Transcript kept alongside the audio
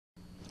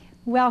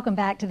Welcome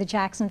back to the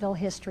Jacksonville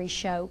History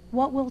Show.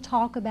 What we'll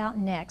talk about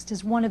next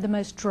is one of the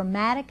most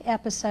dramatic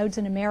episodes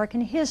in American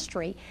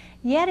history,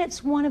 yet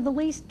it's one of the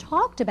least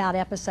talked about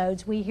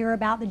episodes. We hear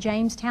about the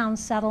Jamestown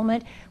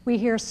settlement. We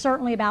hear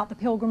certainly about the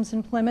Pilgrims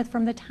in Plymouth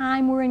from the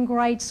time we're in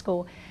grade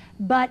school.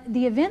 But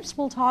the events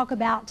we'll talk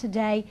about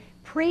today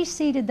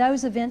preceded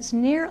those events,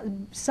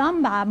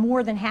 some by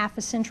more than half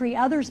a century,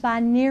 others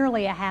by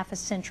nearly a half a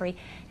century.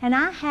 And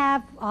I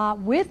have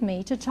with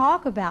me to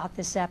talk about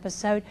this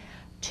episode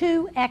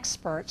two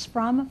experts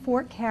from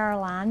Fort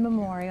Caroline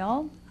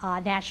Memorial,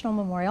 National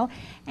Memorial,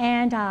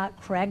 and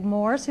Craig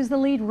Morris, who's the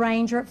lead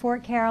ranger at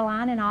Fort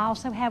Caroline, and I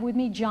also have with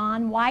me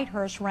John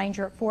Whitehurst,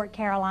 ranger at Fort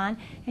Caroline,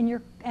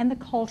 and the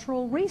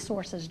Cultural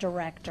Resources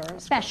Director,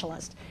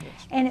 specialist. Yes.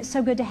 And it's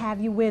so good to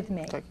have you with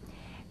me.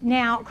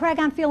 Now, Craig,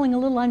 I'm feeling a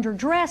little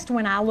underdressed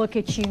when I look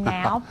at you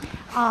now.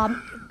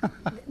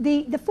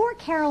 The Fort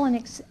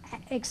Caroline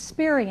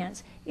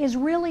experience is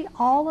really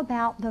all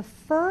about the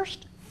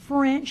first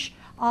French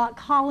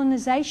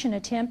colonization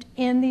attempt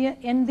in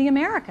the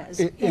Americas.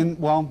 In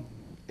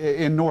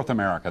North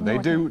America.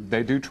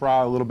 They do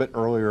try a little bit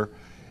earlier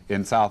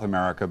in South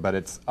America, but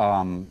it's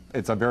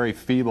a very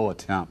feeble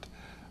attempt.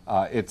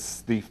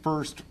 It's the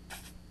first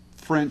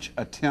French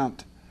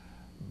attempt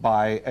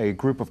by a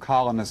group of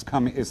colonists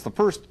coming. It's the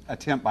first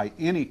attempt by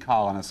any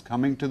colonist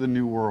coming to the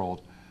New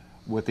World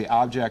with the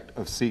object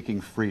of seeking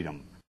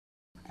freedom,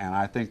 and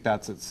I think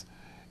that's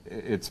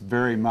it's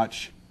very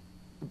much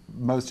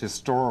most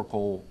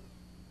historical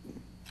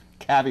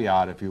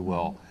caveat, if you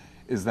will,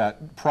 is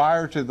that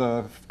prior to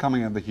the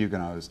coming of the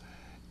Huguenots,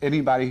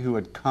 anybody who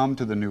had come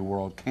to the New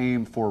World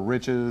came for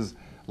riches,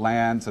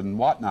 lands, and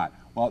whatnot.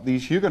 Well,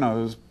 these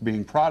Huguenots,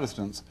 being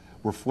Protestants,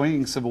 were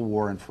fleeing civil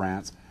war in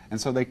France,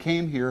 and so they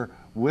came here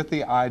with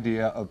the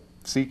idea of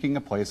seeking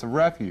a place of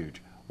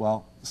refuge.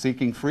 Well,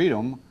 seeking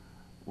freedom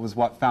was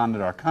what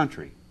founded our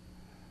country.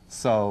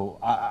 So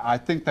I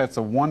think that's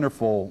a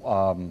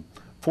wonderful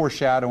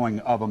foreshadowing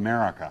of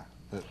America.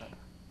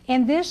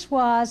 And this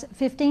was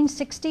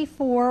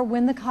 1564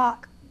 when the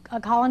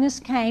colonists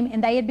came,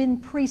 and they had been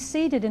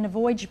preceded in a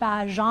voyage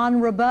by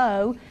Jean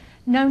Ribault,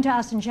 known to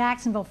us in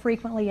Jacksonville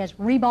frequently as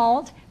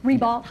Ribault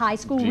High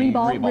School,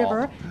 Ribault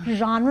River,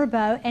 Jean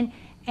Ribault.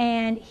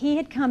 And he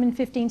had come in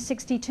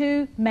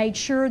 1562, made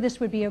sure this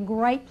would be a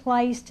great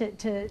place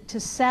to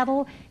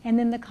settle, and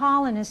then the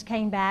colonists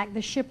came back,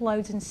 the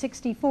shiploads, in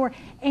 64.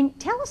 And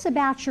tell us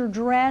about your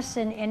dress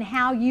and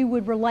how you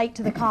would relate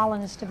to the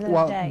colonists of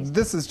those days.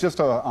 This is just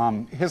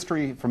a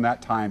history from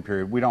that time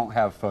period. We don't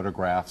have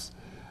photographs.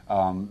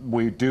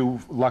 We do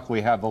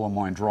luckily have the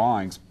Lemoyne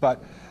drawings,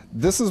 but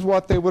this is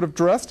what they would have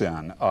dressed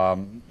in.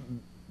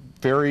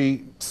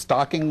 Very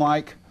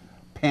stocking-like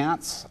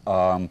pants,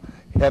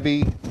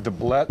 heavy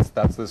doublettes.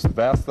 That's this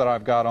vest that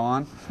I've got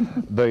on.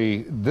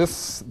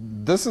 This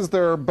is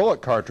their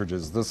bullet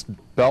cartridges. This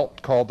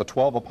belt called the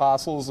 12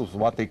 Apostles is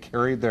what they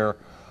carried, their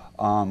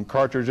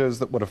cartridges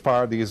that would have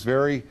fired these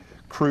very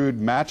crude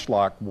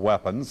matchlock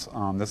weapons.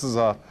 This is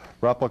a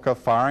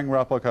firing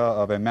replica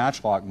of a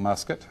matchlock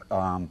musket.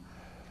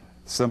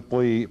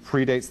 Simply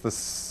predates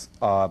this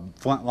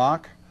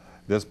flintlock.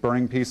 This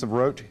burning piece of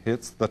roach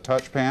hits the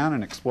touch pan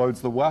and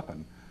explodes the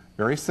weapon.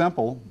 Very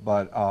simple,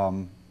 but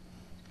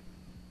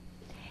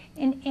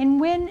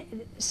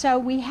so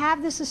we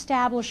have this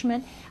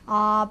establishment,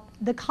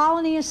 the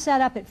colony is set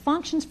up, it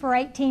functions for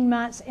 18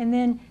 months, and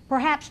then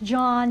perhaps,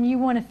 John, you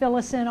want to fill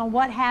us in on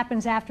what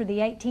happens after the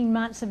 18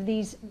 months of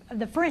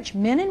the French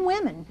men and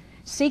women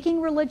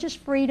seeking religious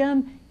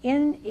freedom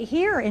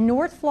here in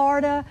North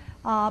Florida,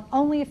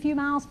 only a few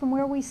miles from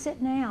where we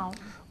sit now.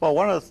 Well,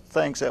 one of the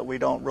things that we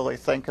don't really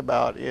think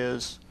about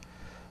is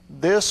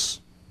this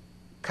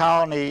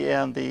colony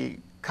and the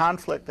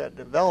conflict that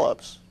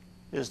develops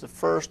is the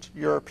first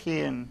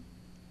European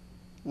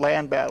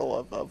land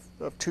battle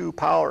of two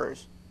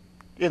powers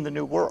in the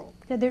New World.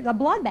 A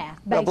bloodbath,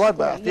 basically. A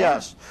bloodbath,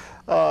 yeah.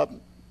 Yes.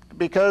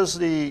 Because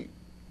the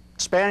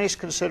Spanish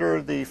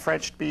consider the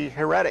French to be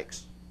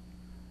heretics.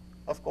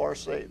 Of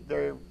course,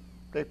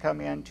 they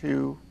come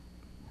into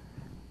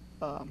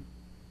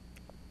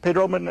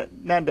Pedro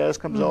Menendez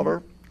comes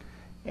over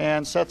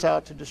and sets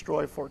out to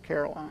destroy Fort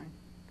Caroline,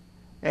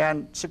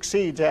 and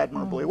succeeds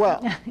admirably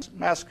well.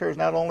 Massacres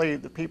not only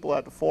the people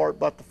at the fort,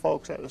 but the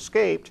folks that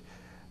escaped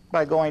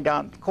by going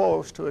down the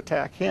coast to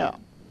attack him.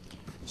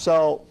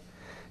 So,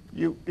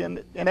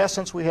 in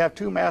essence, we have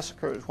two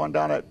massacres, one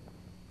down at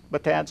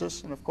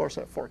Matanzas and, of course,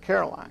 at Fort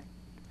Caroline.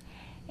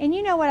 And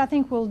you know what I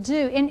think we'll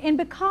do, and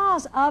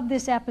because of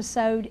this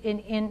episode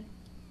in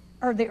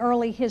the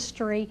early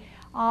history,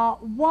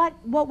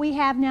 what we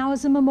have now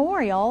is a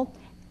memorial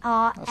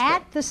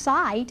at the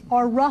site,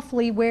 or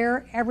roughly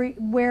where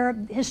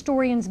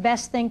historians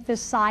best think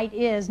this site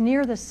is,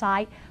 near the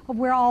site of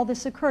where all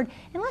this occurred.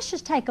 And let's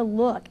just take a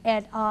look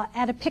at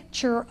a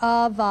picture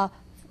of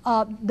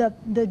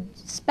the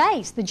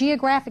space, the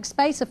geographic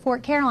space of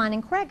Fort Caroline.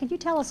 And Craig, could you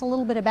tell us a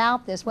little bit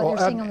about this, what you're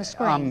seeing on the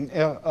screen?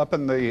 Up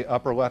in the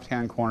upper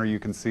left-hand corner, you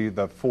can see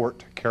the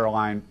Fort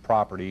Caroline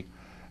property,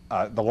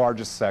 the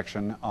largest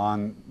section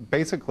on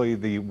basically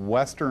the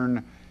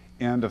western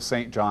end of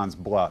St. John's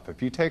Bluff.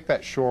 If you take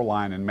that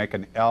shoreline and make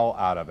an L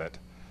out of it,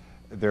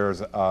 there's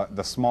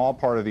the small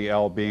part of the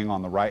L being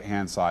on the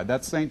right-hand side.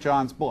 That's St.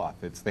 John's Bluff.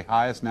 It's the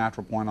highest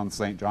natural point on the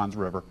St. John's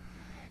River,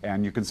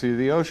 and you can see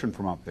the ocean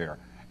from up there.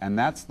 And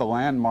that's the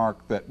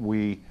landmark that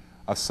we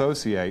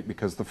associate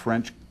because the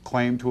French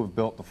claim to have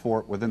built the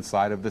fort within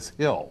sight of this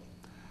hill.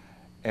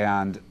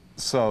 And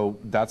so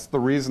that's the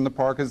reason the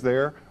park is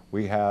there.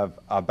 We have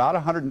about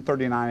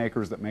 139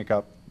 acres that make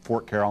up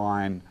Fort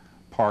Caroline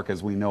Park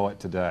as we know it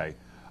today.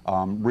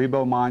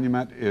 Rebo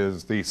Monument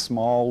is the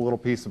small little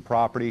piece of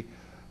property,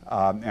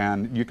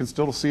 and you can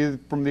still see it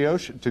from the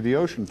ocean to the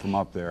ocean from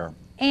up there.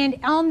 And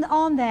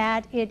on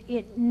that,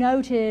 it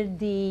noted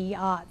the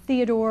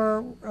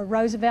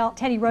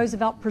Teddy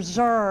Roosevelt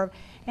Preserve,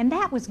 and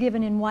that was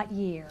given in what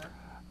year?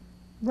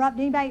 Rob,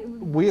 anybody?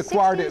 We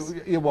acquired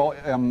 60s? It. Well,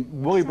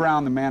 Willie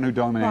Brown, the man who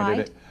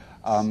donated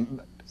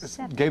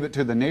it, gave it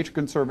to the Nature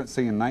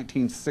Conservancy in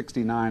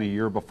 1969, a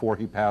year before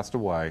he passed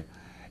away,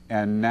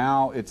 and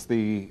now it's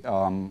the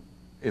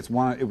it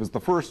was the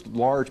first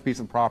large piece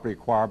of property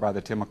acquired by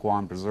the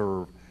Timuquan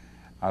Preserve,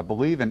 I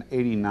believe in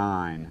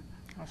 '89.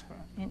 That's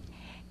right.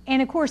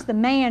 And of course, the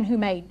man who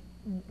made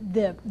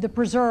the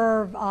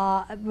preserve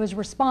was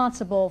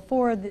responsible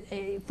for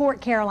Fort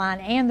Caroline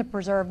and the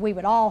preserve. We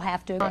would all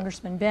have to,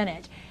 Congressman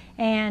Bennett.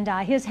 And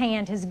his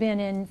hand has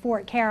been in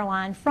Fort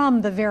Caroline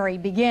from the very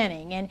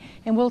beginning.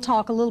 And we'll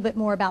talk a little bit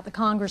more about the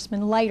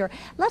congressman later.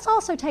 Let's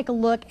also take a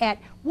look at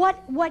what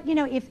you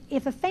know,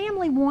 if a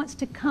family wants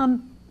to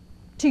come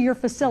to your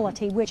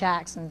facility, which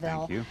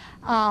Jacksonville,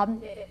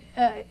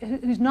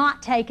 who's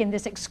not taken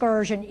this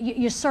excursion,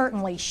 you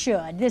certainly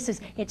should.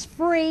 It's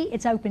free.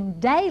 It's open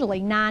daily,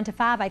 9 to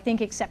 5, I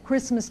think, except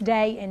Christmas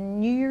Day and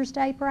New Year's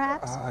Day,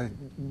 perhaps.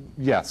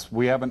 Yes,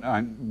 we haven't.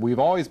 We've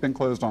always been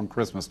closed on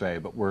Christmas Day,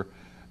 but we're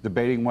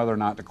debating whether or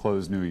not to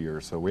close New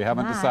Year's. So we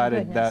haven't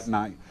decided that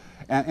night.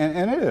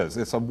 And it is.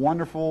 It's a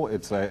wonderful.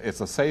 It's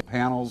a safe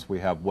panels. We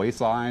have way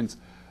signs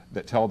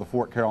that tell the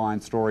Fort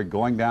Caroline story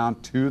going down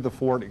to the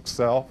fort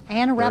itself.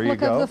 And a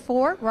replica of the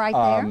fort right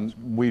there.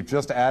 We've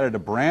just added a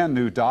brand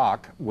new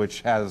dock, which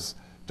has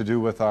to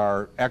do with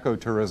our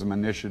ecotourism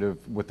initiative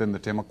within the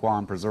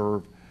Timuquan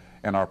Preserve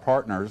and our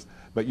partners.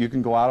 But you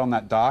can go out on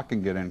that dock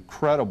and get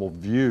incredible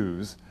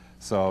views.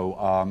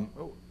 So,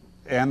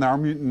 and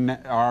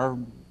our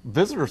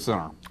visitor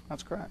center.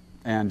 That's correct.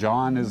 And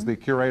John is the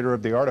curator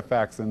of the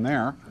artifacts in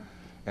there.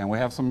 And we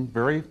have some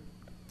very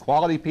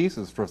quality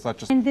pieces for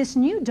such a... And this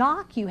new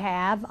dock you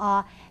have,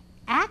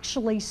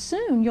 actually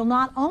soon you'll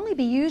not only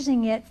be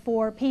using it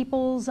for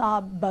people's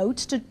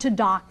boats to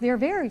dock there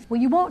well,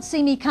 you won't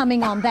see me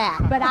coming on that,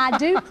 but I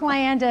do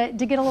plan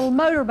to get a little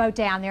motorboat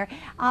down there.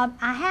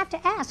 I have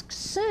to ask,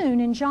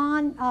 soon, and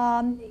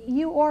John,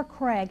 you or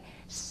Craig,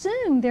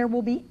 soon there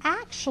will be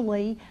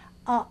actually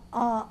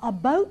a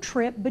boat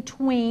trip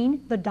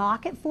between the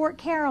dock at Fort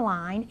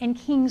Caroline and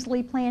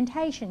Kingsley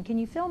Plantation. Can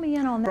you fill me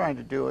in on that? What we're trying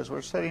to do is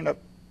we're setting up,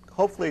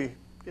 hopefully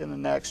in the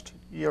next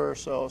year or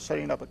so,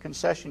 setting up a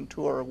concession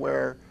tour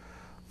where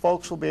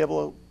folks will be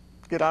able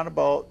to get on a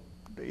boat,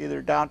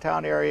 either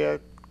downtown area,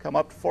 come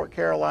up to Fort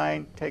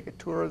Caroline, take a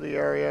tour of the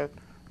area,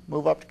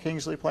 move up to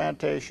Kingsley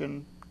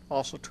Plantation,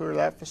 also tour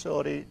that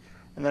facility,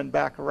 and then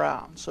back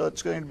around. So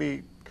it's going to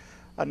be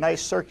a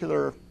nice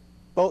circular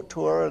boat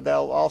tour.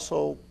 They'll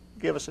also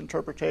give us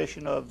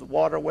interpretation of the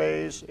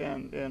waterways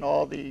and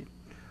all the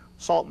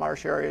salt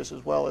marsh areas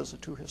as well as the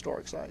 2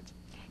 historic sites.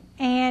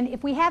 And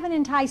if we haven't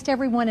enticed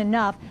everyone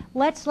enough,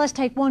 let's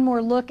take one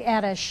more look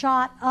at a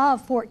shot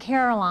of Fort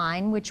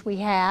Caroline, which we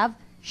have,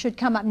 should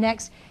come up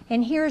next.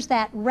 And here's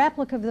that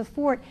replica of the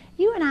fort.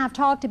 You and I have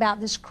talked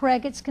about this,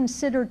 Craig. It's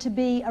considered to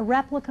be a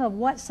replica of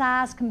what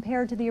size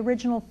compared to the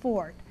original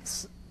fort?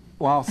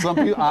 Well, some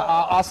people,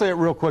 I'll say it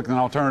real quick, and then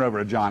I'll turn it over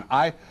to John.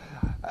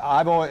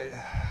 I've always,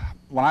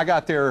 when I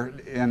got there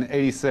in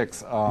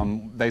 '86,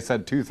 they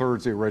said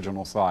 2/3 the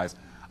original size.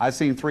 I've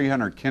seen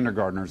 300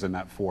 kindergartners in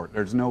that fort.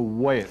 There's no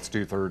way it's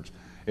 2/3.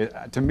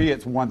 To me,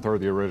 it's 1/3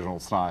 the original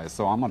size.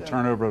 So I'm going to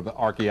turn it over to the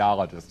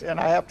archaeologist. And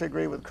I have to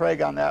agree with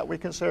Craig on that. We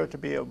consider it to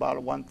be about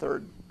a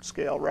 1/3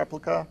 scale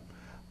replica.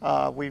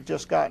 We've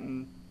just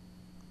gotten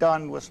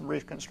done with some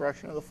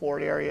reconstruction of the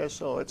fort area,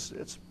 so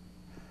it's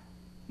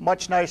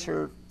much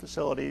nicer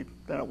facility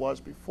than it was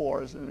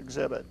before as an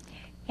exhibit.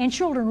 And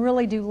children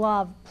really do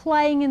love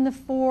playing in the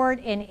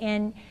fort,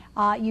 and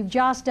you've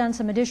just done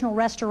some additional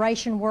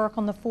restoration work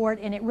on the fort,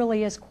 and it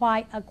really is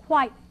quite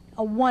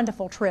a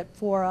wonderful trip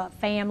for a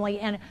family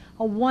and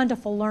a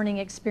wonderful learning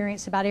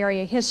experience about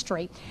area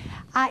history.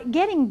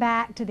 Getting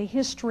back to the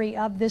history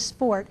of this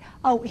fort,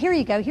 oh, here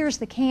you go. Here's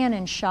the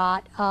cannon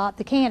shot.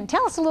 The cannon.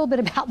 Tell us a little bit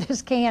about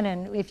this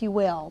cannon, if you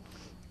will.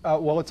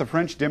 Well, it's a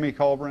French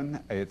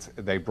demi-culverin.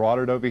 They brought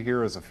it over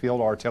here as a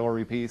field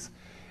artillery piece.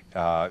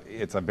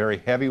 It's a very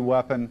heavy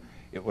weapon.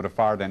 It would have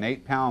fired an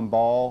 8-pound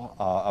ball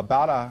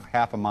about a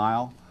half a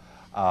mile.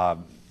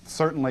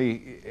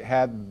 Certainly,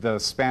 had the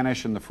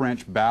Spanish and the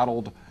French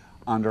battled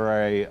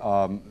under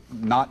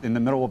not in the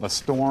middle of a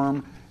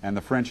storm, and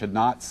the French had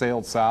not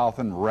sailed south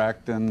and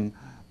wrecked in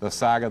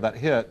saga that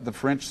hit, the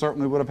French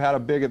certainly would have had a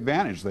big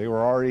advantage. They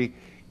were already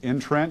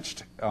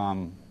entrenched,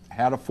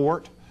 had a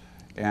fort,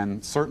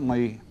 and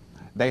certainly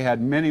they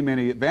had many,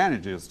 many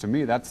advantages. To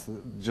me, that's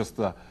just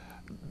the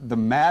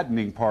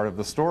maddening part of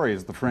the story,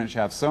 is the French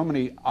have so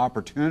many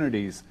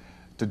opportunities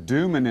to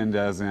do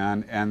Menendez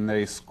in, and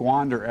they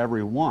squander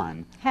every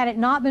one. Had it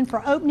not been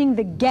for opening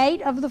the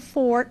gate of the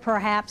fort,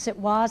 perhaps it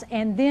was,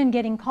 and then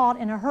getting caught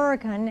in a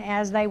hurricane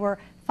as they were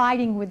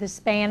fighting with the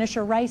Spanish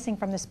or racing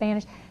from the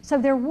Spanish. So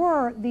there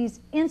were these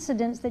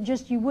incidents that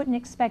just you wouldn't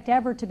expect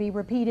ever to be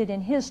repeated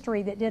in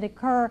history that did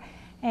occur.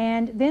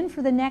 And then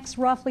for the next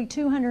roughly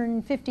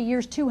 250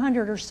 years,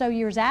 200 or so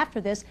years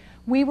after this,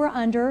 we were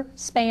under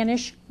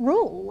Spanish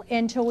rule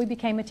until we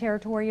became a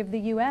territory of the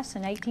U.S.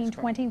 in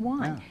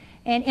 1821. Yeah.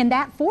 And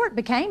that fort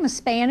became a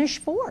Spanish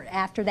fort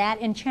after that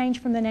and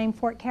changed from the name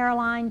Fort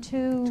Caroline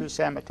to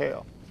San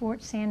Mateo.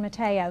 Fort San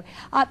Mateo.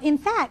 In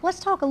fact, let's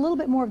talk a little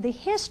bit more of the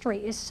history.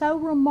 It's so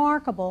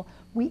remarkable.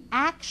 We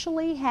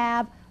actually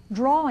have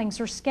drawings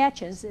or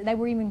sketches, they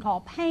were even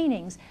called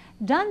paintings,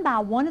 done by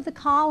one of the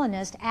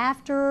colonists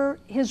after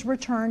his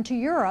return to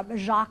Europe,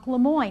 Jacques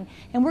Lemoyne.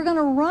 And we're going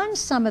to run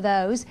some of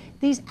those.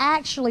 This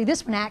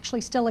one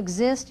actually still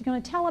exists. You're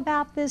going to tell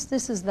about this.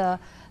 This is the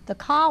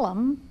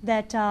column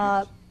that...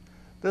 Yes.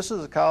 This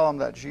is a column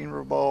that Jean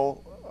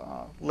Ribault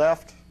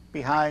left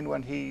behind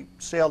when he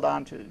sailed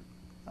on to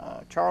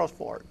Charles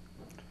Fort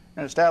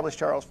and established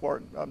Charles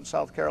Fort in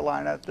South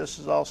Carolina. This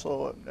is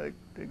also an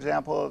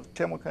example of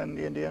Timuquan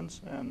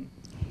Indians. And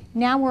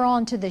now we're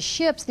on to the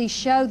ships. These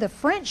show the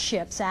French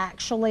ships,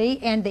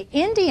 actually, and the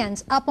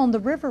Indians up on the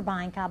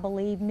riverbank, I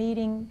believe,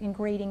 meeting and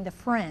greeting the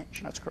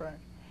French. That's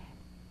correct.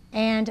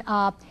 And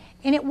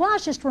it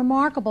was just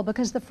remarkable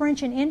because the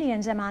French and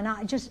Indians,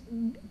 just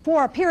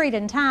for a period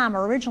in time,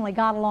 originally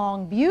got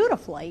along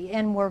beautifully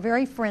and were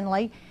very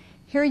friendly.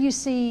 Here you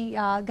see,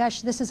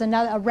 gosh, this is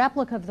a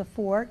replica of the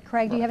fort.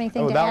 Craig, do you have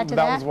anything to add to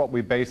that? That was what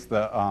we based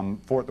the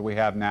fort that we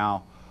have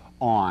now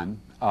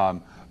on.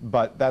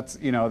 But that's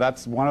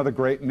one of the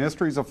great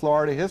mysteries of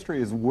Florida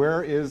history, is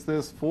where is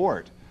this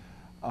fort?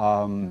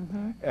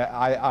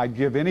 I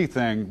give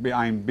anything.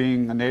 I'm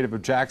being a native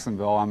of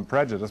Jacksonville, I'm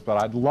prejudiced,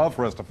 but I'd love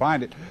for us to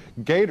find it.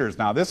 Gators,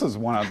 now this is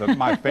one of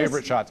my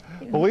favorite shots.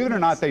 Believe it or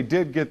not, they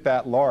did get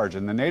that large,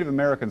 and the Native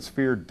Americans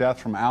feared death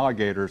from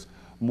alligators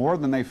more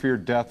than they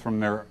feared death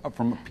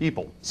from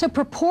people. So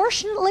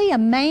proportionately, a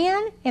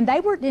man, and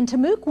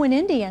Timuquan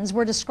Indians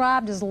were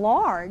described as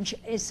large.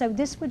 So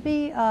this would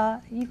be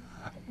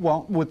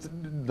well,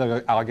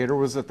 the alligator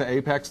was at the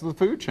apex of the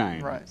food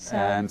chain, right?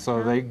 And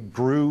so they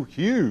grew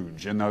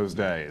huge in those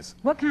days.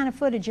 What kind of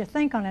footage you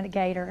think on a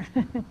gator?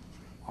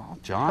 Oh,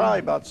 John, probably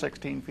about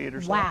 16 feet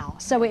or so. Wow,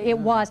 so it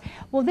was.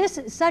 Well, this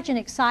is such an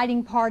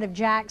exciting part of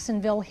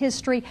Jacksonville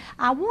history.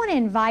 I want to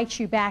invite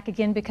you back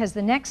again because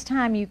the next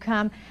time you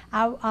come,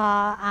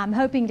 I'm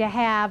hoping to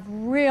have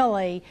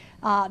really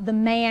the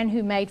man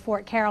who made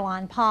Fort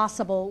Caroline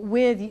possible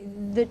with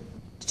the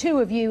two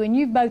of you, and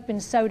you've both been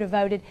so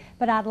devoted,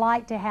 but I'd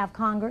like to have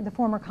the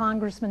former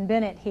Congressman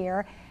Bennett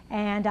here,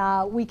 and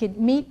we could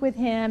meet with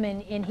him,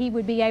 and he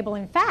would be able,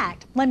 in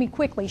fact, let me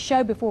quickly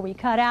show before we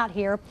cut out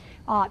here,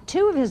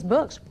 two of his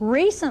books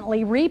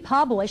recently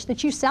republished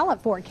that you sell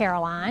at Fort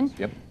Caroline.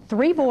 Yep.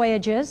 3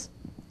 Voyages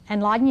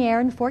and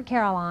Laudonnière and Fort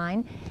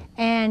Caroline.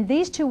 And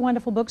these 2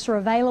 wonderful books are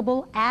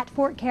available at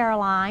Fort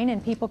Caroline,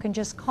 and people can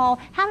just call.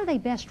 How do they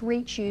best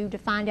reach you to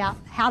find out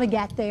how to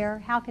get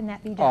there? How can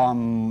that be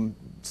done?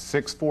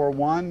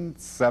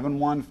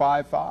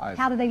 641-7155.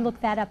 How do they look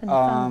that up in the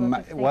phone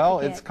book? Well,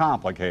 it's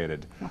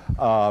complicated.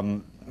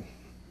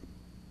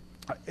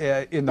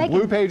 In the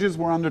blue pages,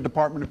 we're under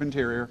Department of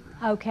Interior.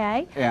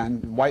 Okay.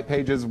 And white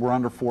pages, we're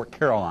under Fort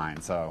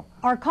Caroline. So.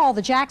 Or call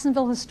the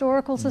Jacksonville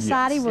Historical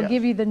Society. Yes. We'll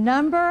give you the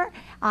number.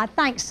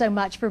 Thanks so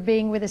much for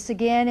being with us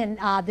again in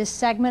this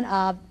segment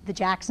of the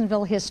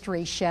Jacksonville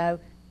History Show.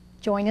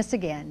 Join us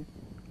again.